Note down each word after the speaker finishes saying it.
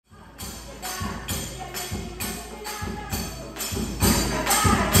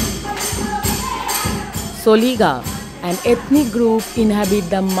SOLIGA, an ethnic group, inhabit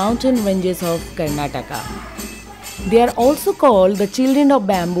the mountain ranges of Karnataka. They are also called the children of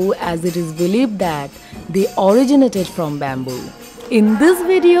bamboo, as it is believed that they originated from bamboo. In this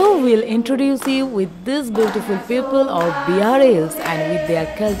video, we'll introduce you with these beautiful people of Bihar Hills and with their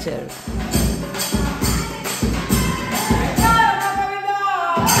culture.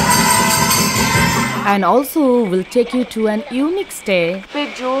 And also, we'll take you to an unique stay,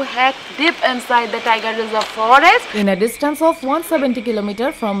 which is deep inside the Tiger Reserve forest in a distance of 170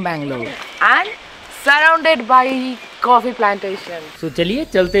 km from Bangalore and surrounded by coffee plantation. So चलिए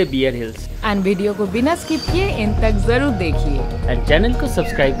चलते beer hills and video को बिना skip किए इन तक जरूर देखिए and channel को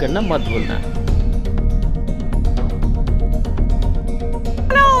subscribe करना मत भूलना.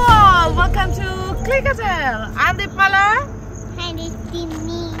 Hello all, welcome to ClickATale. I'm Deepmala and it's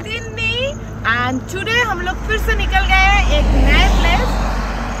Tinni. and today हम लोग फिर से निकल गए हैं एक नए प्लेस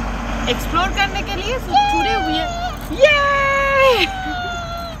एक्सप्लोर करने के लिए. So today we are yay!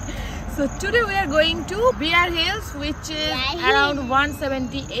 So today we are going to Bihar Hills, which is around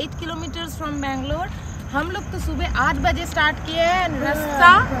 178 kilometers from Bangalore. हम लोग तो सुबह 8 बजे स्टार्ट किए हैं. रास्ता,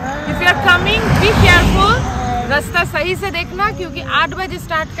 if you are coming, be careful. रास्ता सही से देखना क्योंकि 8 बजे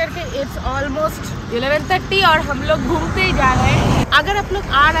स्टार्ट करके it's almost 11:30 और हम लोग घूमते ही जा रहे हैं. अगर आप लोग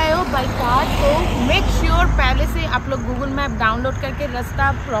आ रहे हो बाई कार तो मेक श्योर पहले से आप लोग गूगल मैप डाउनलोड करके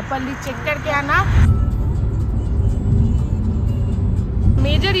रास्ता प्रॉपरली चेक करके आना.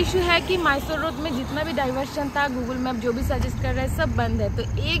 मेजर इशू है कि मैसूर रोड में जितना भी डाइवर्शन था, गूगल मैप जो भी सजेस्ट कर रहे हैं सब बंद है. तो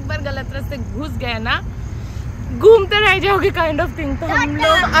एक बार गलत रास्ते घुस गए ना, घूमते रह जाओगे काइंड ऑफ थिंग. तो हम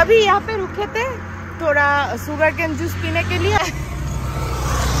लोग अभी यहाँ पे रुके थे थोड़ा शुगर कैन जूस पीने के लिए.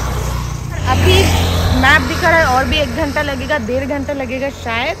 अभी मैप दिखा रहा है और भी 1 घंटा लगेगा, 1.5 घंटा लगेगा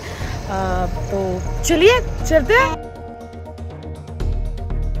शायद. तो चलिए चलते हैं.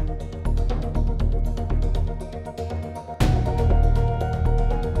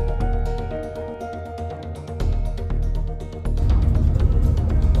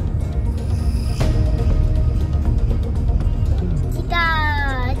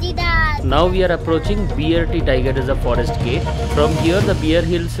 Now we are approaching BRT Tiger Reserve Forest Gate. From here the Bihar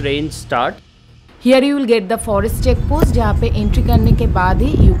Hills range start. Here you will get the forest check post जहाँ पे एंट्री करने के बाद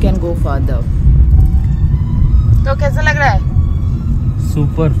ही you can go further. तो कैसा लग रहा है?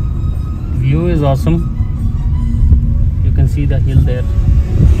 Super. View is awesome. You can see the hill there.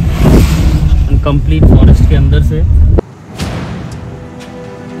 And complete forest के अंदर से.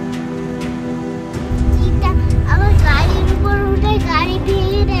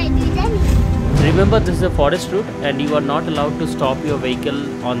 Remember, this is a forest route and you are not allowed to stop your vehicle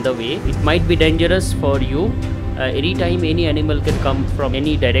on the way. It might be dangerous for you. Anytime any animal can come from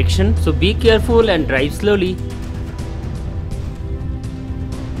any direction. So be careful and drive slowly.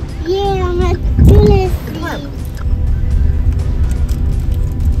 Yeah, I'm at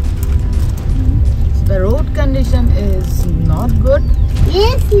The road condition is not good.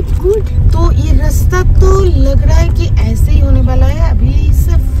 Yes, it's good. तो ये रास्ता तो लग रहा है कि ऐसे ही होने वाला है. अभी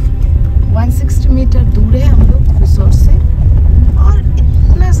सिर्फ 160 मीटर दूर है हम लोग रिसोर्ट से और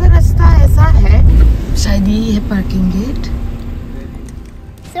इतना सा रास्ता ऐसा है. शायद ये है parking gate.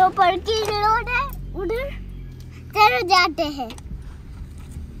 So parking road है उधर. चलो जाते हैं.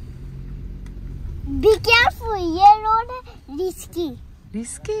 Be careful, ये रोड है रिस्की.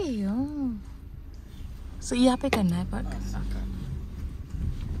 सो यहाँ पे करना है park.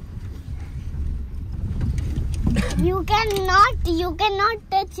 You cannot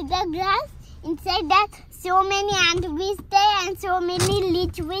touch the grass. Inside that so many ants there and so many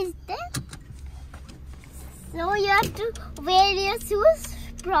leeches there. So you have to wear your shoes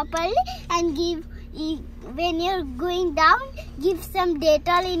properly and when you're going down, give some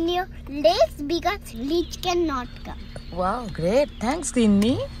Dettol in your legs because leech cannot come. Wow, great. Thanks,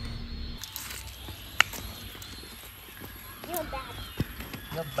 Tinni.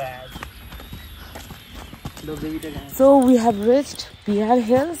 Not bad. So we have reached Bihar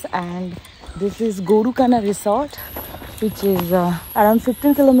Hills and this is Gorukana Resort, which is around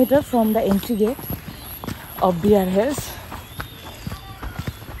 15 kilometers from the entry gate of Bihar Hills.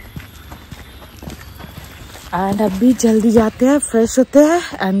 And अभी जल्दी जाते हैं, fresh होते हैं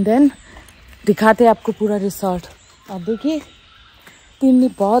and then दिखाते हैं आपको पूरा रिसोर्ट. अब देखिए तिन्नी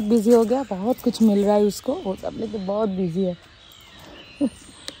बहुत बिजी हो गया, बहुत कुछ मिल रहा है उसको, वो सब लेके बहुत बिजी है.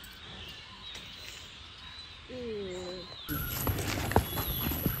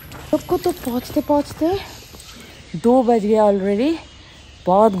 सबको तो पहुँचते पहुँचते 2 बज गया ऑलरेडी.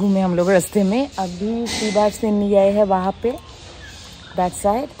 बहुत घूमे हम लोग रास्ते में. अभी सीधा से नहीं गए हैं वहाँ पे, that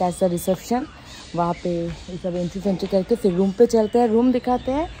side, that's the reception. वहाँ पे ये सब एंट्री करके फिर रूम पे चलते हैं. रूम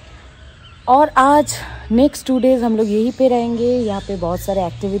दिखाते हैं और आज नेक्स्ट 2 डेज हम लोग यहीं पे रहेंगे। यहाँ पे बहुत सारे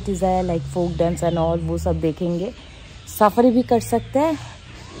एक्टिविटीज़ है like folk dance and all, वो सब देखेंगे। सफारी भी कर सकते हैं।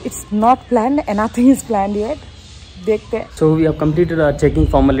 It's not planned and nothing is planned yet, देखते हैं। So we have completed our checking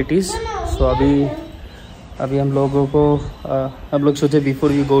formalities. सो अभी हम लोगों को हम लोग सोचे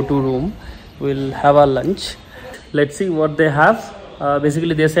before we go to room we'll have our lunch. Let's see what they have.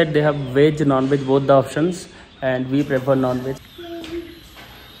 Basically they said they have veg, non-veg, both the options, and we prefer non-veg.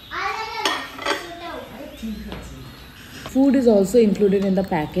 Food is also included in the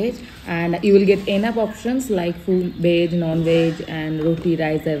package and you will get enough options like food, veg, non-veg and roti,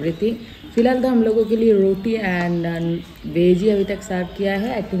 rice, everything. फिलहाल तो हम लोगों के लिए रोटी and veg ही अभी तक सर्व किया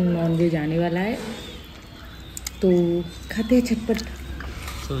है। आई थिंक नॉन वेज आने वाला है, तो खाते हैं झटपट।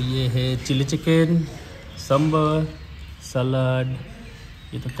 तो ये है चिली चिकन, सांबर, सलाद,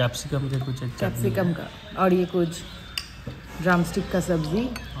 ये तो कैप्सिकम के कुछ कैप्सिकम का, और ये कुछ ड्रमस्टिक का सब्जी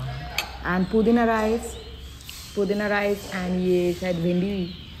एंड पुदीना राइस एंड ये शायद भिंडी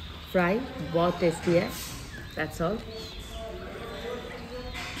फ्राई, बहुत टेस्टी है। That's all.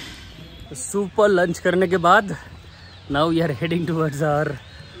 सुपर लंच करने के बाद now we are heading towards our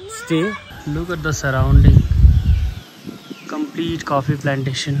stay. Look at the surrounding, complete coffee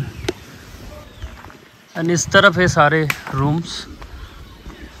plantation and इस तरफ है सारे रूम्स।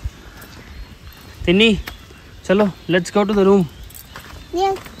 तिन्नी चलो let's go to the room.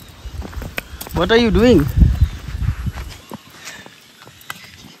 What are you doing?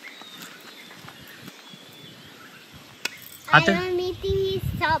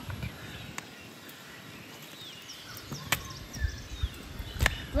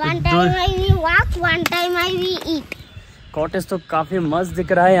 One time I will walk, one time I will eat. Cottage तो काफी मस्त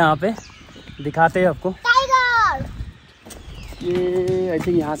दिख रहा है यहाँ पे, दिखाते हैं आपको। Tiger! ये आई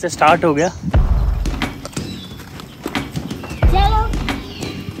थिंक यहाँ से स्टार्ट हो गया। चलो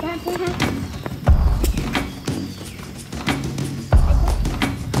जाते हैं।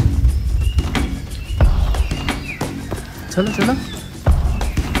 चलो चलो।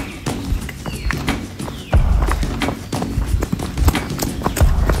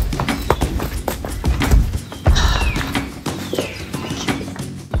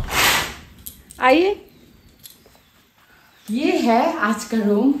 आइए, ये है आज का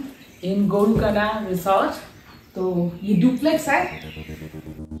रूम इन गोरुकाना रिसोर्ट। तो ये डुप्लेक्स है।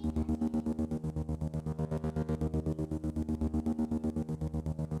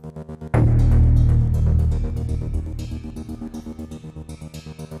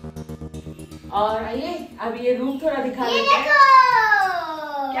 और आइए अब ये रूम थोड़ा दिखा देते हैं।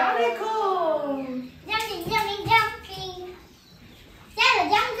 क्या देखो? जंपिंग जंपिंग जंपिंग, चलो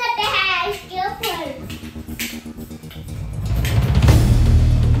जंप करते हैं इसके ऊपर।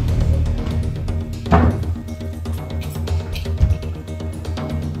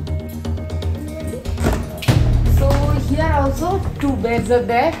 So here also 2 beds are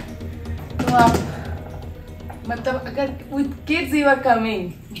there. तो आप मतलब अगर with kids you are coming,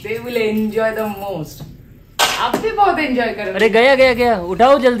 they will enjoy the most. आप भी बहुत enjoy करोगे। अरे गया गया गया,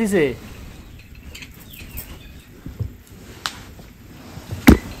 उठाओ जल्दी से।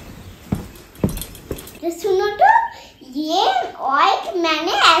 सुनो तो, ये ऑइल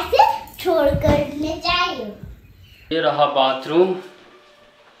मैंने ऐसे छोड़ करने चाहिए। ये रहा बाथरूम,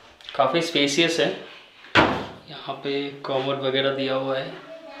 काफ़ी स्पेसियस है। यहाँ पे कॉमोड वगैरह दिया हुआ है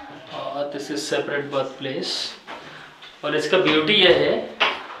और this is separate birth place. और इसका ब्यूटी ये है,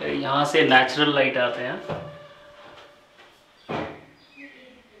 यहाँ से नेचुरल लाइट आते हैं।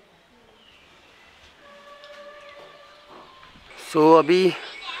 सो अभी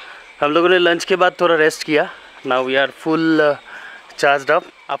हम लोगों ने लंच के बाद थोड़ा रेस्ट किया। Now we are full charged up.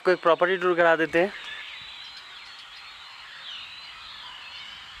 आपको एक प्रॉपर्टी टूर करा देते हैं।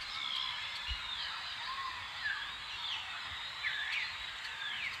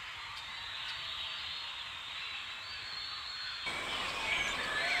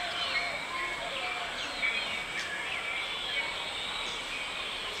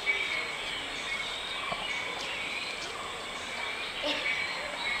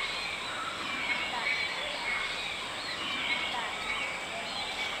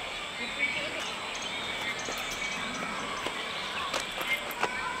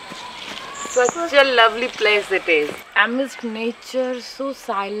 Such a lovely place it is. Amidst nature, so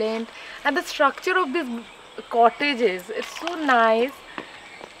silent, and the structure of these cottages, it's so nice.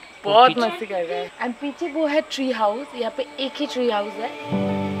 बहुत मस्ती कर रहे हैं। एंड पीछे वो है ट्री हाउस, यहाँ पे एक ही ट्री हाउस है।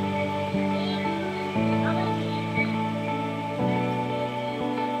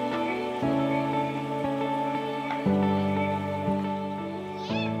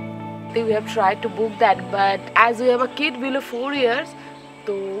 We have tried to book that, but as we have a kid below 4 years,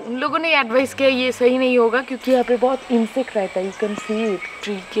 तो उन लोगों ने एडवाइस किया ये सही नहीं होगा क्योंकि यहाँ पे बहुत इंसेक्ट रहता है, you can see it,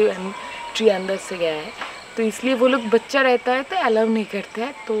 tree अंदर से गया है, तो इसलिए वो लोग बच्चा रहता है तो अलाउ नहीं करते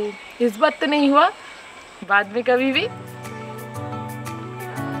हैं। तो इस बात तो नहीं हुआ, बाद में कभी भी।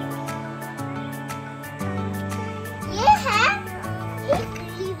 ये है एक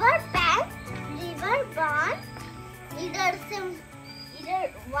रिवर बांध, इधर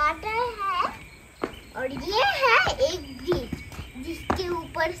वाटर है और ये है एक ब्रिज जिसके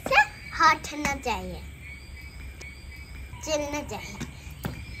ऊपर से हटना चाहिए, चलना चाहिए।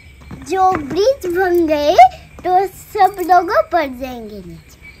 जो ब्रिज बन गए तो सब लोग पड़ जाएंगे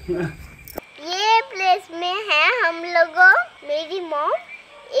नीचे। ये प्लेस में है हम लोगों, मेरी मॉम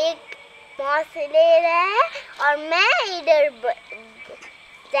एक मॉस ले रहा है और मैं इधर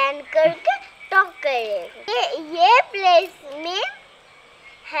स्टैंड करके टॉक कर रही हूँ। ये प्लेस में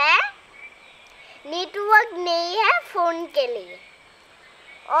है, नेटवर्क नहीं है फोन के लिए,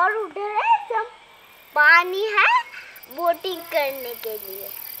 और उधर है सब पानी है बोटिंग करने के लिए।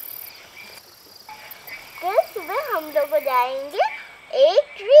 कल सुबह हम लोग जाएंगे एक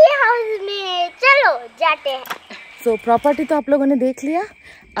ट्री हाउस में, चलो जाते हैं। सो प्रॉपर्टी तो आप लोगों ने देख लिया,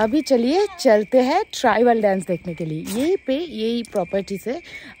 अभी चलिए चलते हैं ट्राइबल डांस देखने के लिए। यही पे यही प्रॉपर्टी से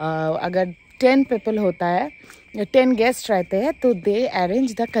अगर 10 पीपल होता है, 10 गेस्ट रहते हैं तो दे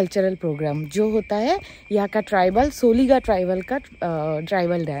अरेंज द कल्चरल प्रोग्राम जो होता है यहाँ का ट्राइबल, सोलिगा ट्राइबल का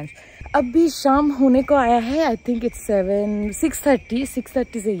ट्राइबल डांस। अभी शाम होने को आया है, आई थिंक इट्स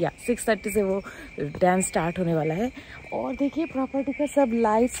 6:30 से वो डांस स्टार्ट होने वाला है। और देखिए प्रॉपर्टी का सब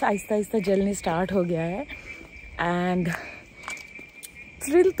लाइट्स आहिस्ता आहिस्ता जलने स्टार्ट हो गया है एंड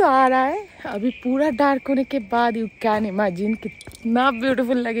थ्रिल तो आ रहा है। अभी पूरा डार्क होने के बाद यू कैन इमेजिन कितना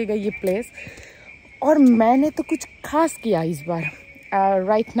ब्यूटीफुल लगेगा ये प्लेस। और मैंने तो कुछ खास किया इस बार।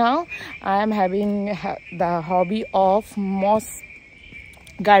 Right now I am having the hobby of moss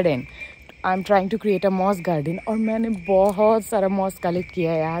garden. I am trying to create a moss garden और मैंने बहुत सारा मॉस कलेक्ट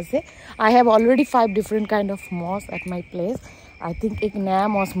किया है यहाँ से। I have already 5 different kind of moss at my place. I think एक नया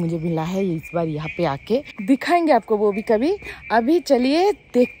मॉस मुझे मिला है इस बार, यहाँ पे आके दिखाएंगे आपको वो भी कभी। अभी चलिए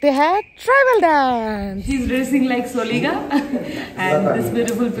देखते हैं tribal dance. She is dressing like Soliga and this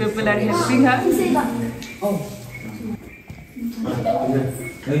beautiful people are helping her.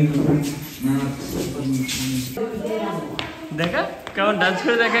 देखा कौन डांस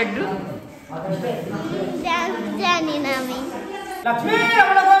कर देखा एक डांस जानी ना मैं। लक्ष्मी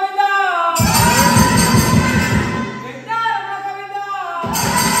रमण Govinda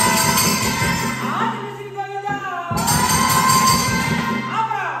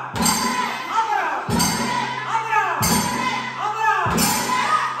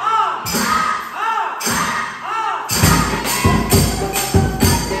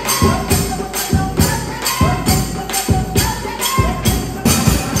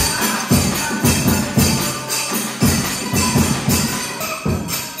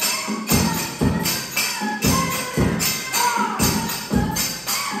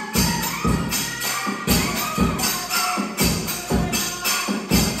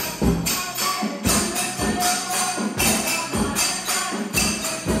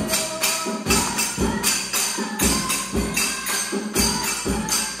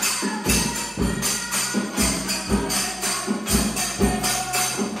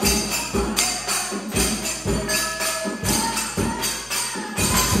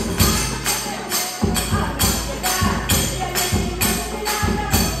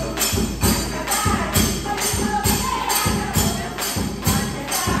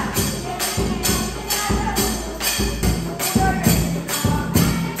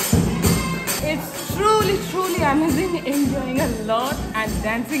amazing, enjoying a lot and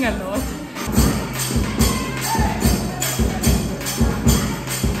dancing a lot.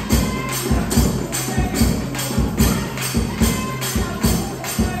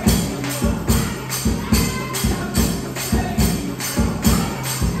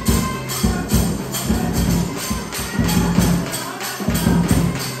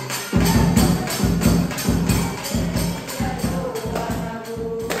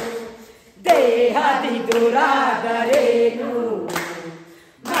 Duradareenu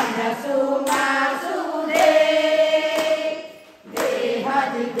manasu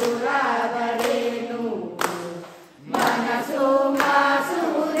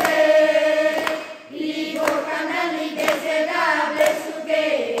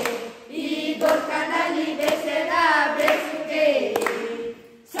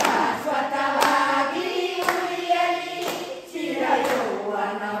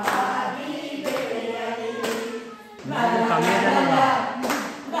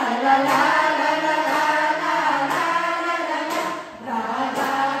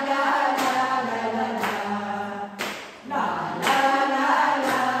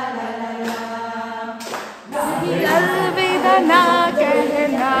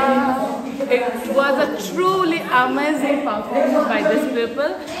was a truly amazing performance by these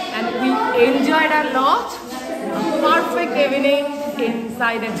people and we enjoyed a lot. A perfect evening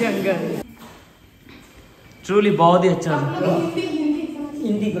inside a jungle. Truly बहुत ही अच्छा था.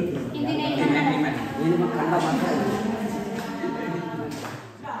 हिंदी को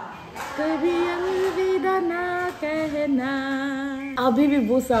कभी अलविदा ना कहना. अभी भी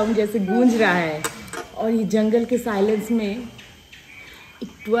वो साउंड जैसे गूंज रहा है और ये जंगल के साइलेंस में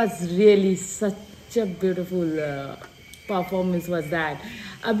it was really such a beautiful performance was that.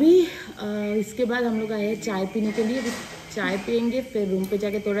 अभी इसके बाद हम लोग आए हैं चाय पीने के लिए. चाय पियेंगे फिर रूम पे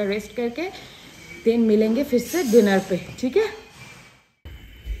जाके थोड़ा रेस्ट करके देन मिलेंगे फिर से डिनर पे. ठीक है.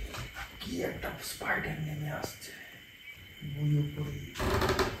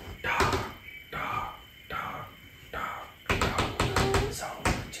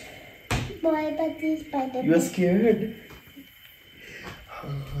 Boy, but this spider. You are scared?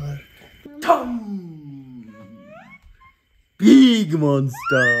 Big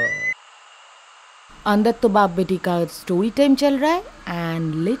monster. अंदर तो बाप बेटी का स्टोरी टाइम चल रहा है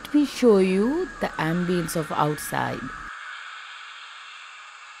and let me show you the ambience of outside.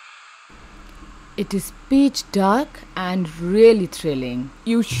 It is pitch dark and really thrilling.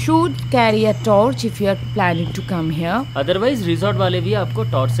 You should carry a torch if you are planning to come here. Otherwise resort वाले भी आपको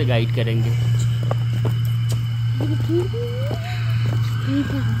torch से guide करेंगे.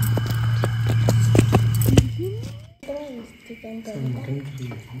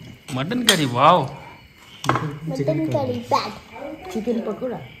 Mutton curry. Wow. Mutton curry bad. Chicken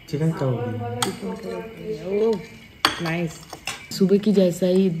pakora. Chicken curry. Oh, nice. सुबह की जैसा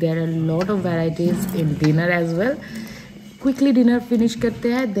ही there are lot of varieties in dinner as well. Quickly dinner finish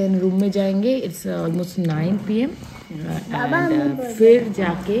करते हैं देन रूम में जाएंगे. इट्स ऑलमोस्ट 9 PM एंड फिर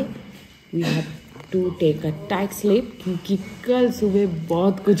जाके we have to take a tight sleep क्योंकि कल सुबह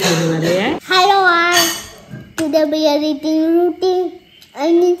बहुत कुछ होने वाले हैं. Hello, today we are eating roti,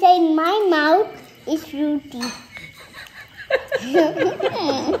 and inside my mouth is roti.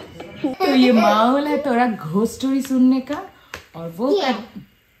 तो ये माहौल है थोड़ा घोस्ट स्टोरी सुनने का और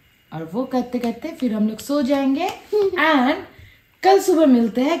वो करते करते फिर हम लोग सो जाएंगे एंड कल सुबह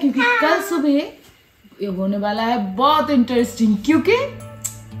मिलते हैं क्योंकि कल सुबह ये होने वाला है बहुत इंटरेस्टिंग क्योंकि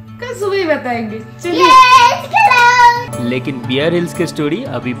कल सुबह ही बताएंगे. चलिए. लेकिन बियर हिल्स की स्टोरी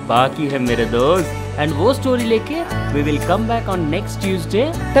अभी बाकी है मेरे दोस्त एंड वो स्टोरी लेके we will come back on next Tuesday.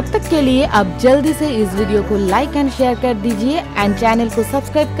 तब तक के लिए आप जल्दी से इस वीडियो को लाइक एंड शेयर कर दीजिए एंड चैनल को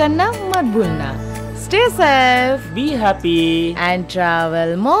सब्सक्राइब करना मत भूलना. Stay safe, Be happy and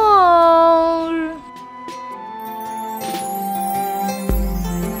travel more.